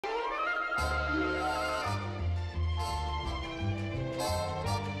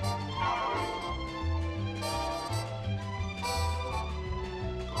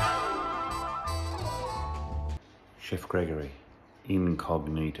Chef Gregory,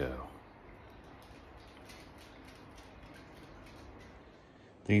 incognito.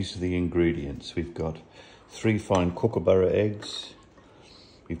 These are the ingredients. We've got 3 fine kookaburra eggs.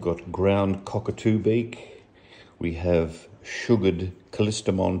 We've got ground cockatoo beak. We have sugared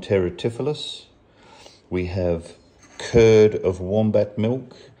Callistemon territifilus. We have curd of wombat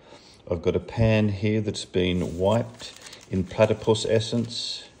milk. I've got a pan here that's been wiped in platypus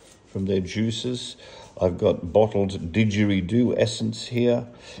essence from their juices. I've got bottled didgeridoo essence here.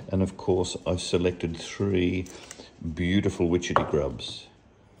 And of course, I've selected 3 beautiful witchetty grubs.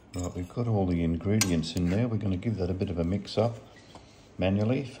 Right, we've got all the ingredients in there. We're going to give that a bit of a mix up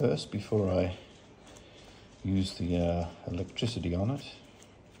manually first before I use the electricity on it.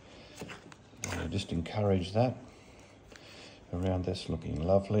 Just encourage that. Around that's looking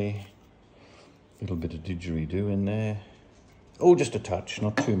lovely. A little bit of didgeridoo in there. Oh, just a touch,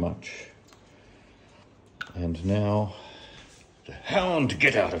 not too much. And now, the hound,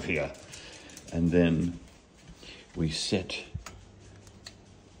 get out of here. And then we set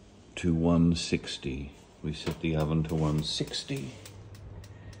to 160. We set the oven to 160.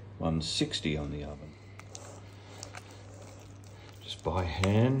 160 on the oven. Just by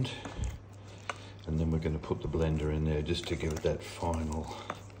hand. And then we're going to put the blender in there just to give it that final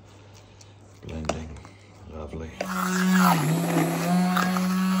blending. Lovely.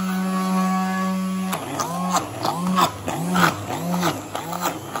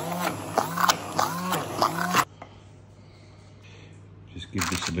 Just give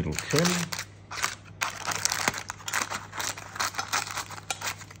this a little trim.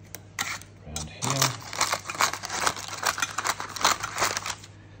 Around here.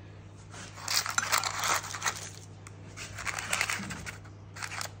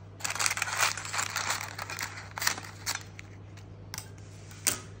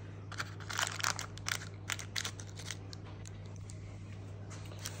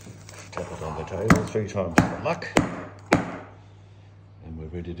 Tap it on the table 3 times for luck. And we're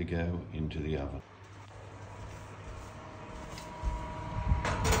ready to go into the oven.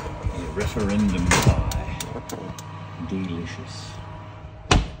 The referendum pie. Delicious.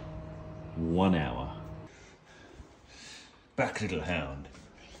 1 hour. Back, little hound.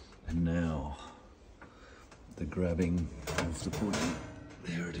 And now the grabbing of the pudding.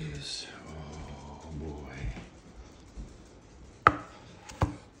 There it is. Oh boy.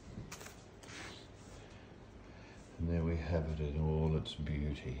 And there we have it in all its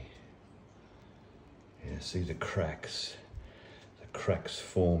beauty. Yeah, see the cracks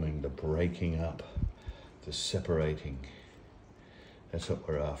forming, the breaking up, the separating. That's what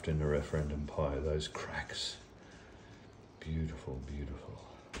we're after in the referendum pie, those cracks. Beautiful, beautiful.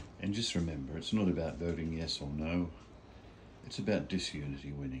 And just remember, it's not about voting yes or no. It's about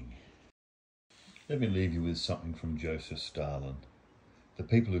disunity winning. Let me leave you with something from Joseph Stalin. The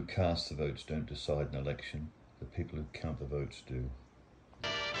people who cast the votes don't decide an election. The people who count the votes do.